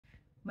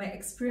My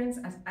experience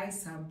at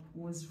ISAB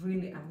was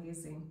really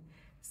amazing.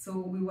 So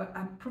we were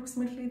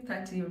approximately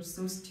 30 or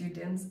so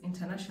students,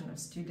 international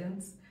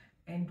students,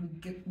 and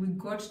we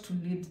got to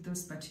lead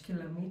those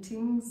particular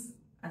meetings,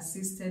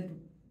 assisted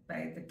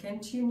by the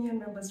Kent Union,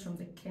 members from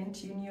the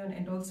Kent Union,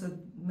 and also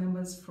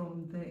members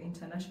from the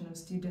International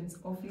Students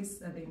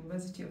Office at the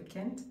University of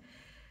Kent.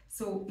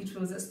 So it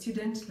was a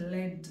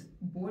student-led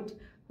board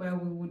where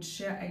we would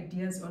share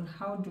ideas on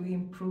how do we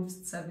improve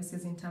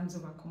services in terms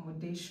of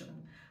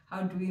accommodation,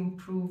 how do we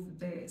improve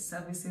the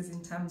services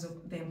in terms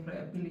of the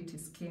employability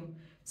scheme.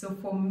 So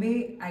for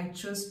me, I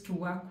chose to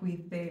work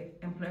with the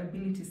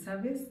employability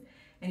service,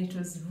 and it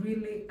was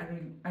really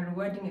a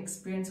rewarding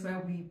experience where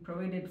we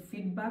provided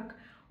feedback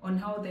on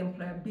how the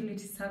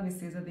employability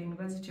services at the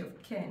University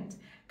of Kent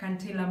can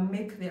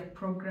tailor-make their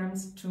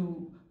programs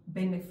to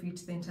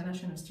benefit the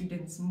international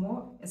students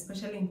more,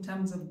 especially in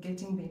terms of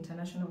getting the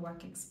international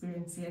work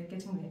experience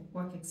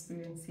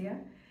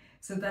here,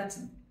 so that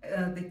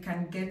they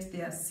can get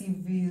their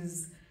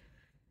CVs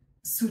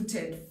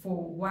suited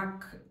for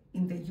work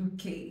in the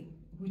UK,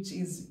 which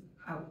is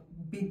a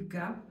big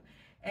gap.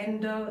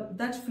 And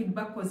that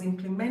feedback was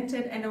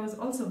implemented, and I was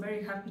also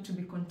very happy to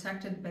be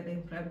contacted by the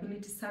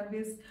employability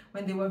service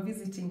when they were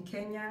visiting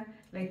Kenya.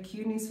 Like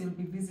Eunice will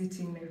be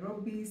visiting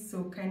Nairobi,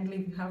 so kindly,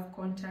 if you have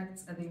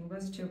contacts at the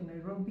University of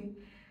Nairobi,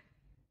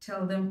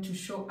 tell them to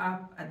show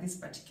up at this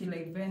particular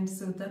event.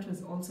 So that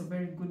was also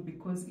very good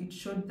because it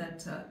showed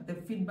that the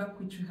feedback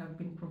which we have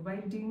been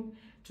providing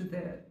to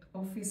the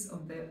office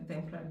of the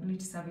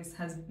employability service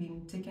has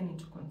been taken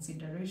into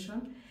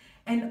consideration.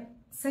 And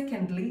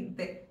secondly,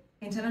 the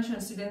International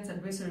Students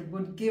Advisory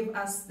Board gave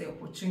us the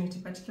opportunity,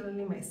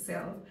 particularly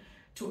myself,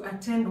 to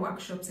attend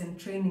workshops and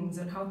trainings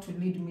on how to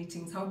lead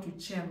meetings, how to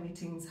chair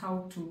meetings,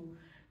 how to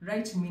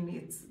write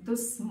minutes,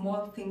 those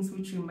small things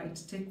which you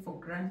might take for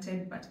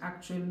granted but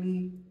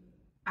actually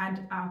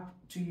add up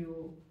to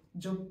your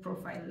job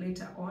profile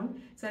later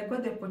on. So I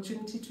got the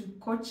opportunity to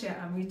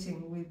co-chair a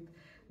meeting with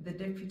the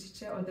deputy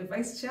chair or the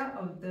vice chair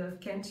of the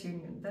Kent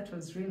Union. That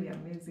was really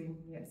amazing,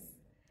 yes.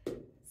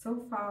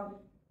 So far,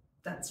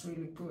 that's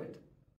really good.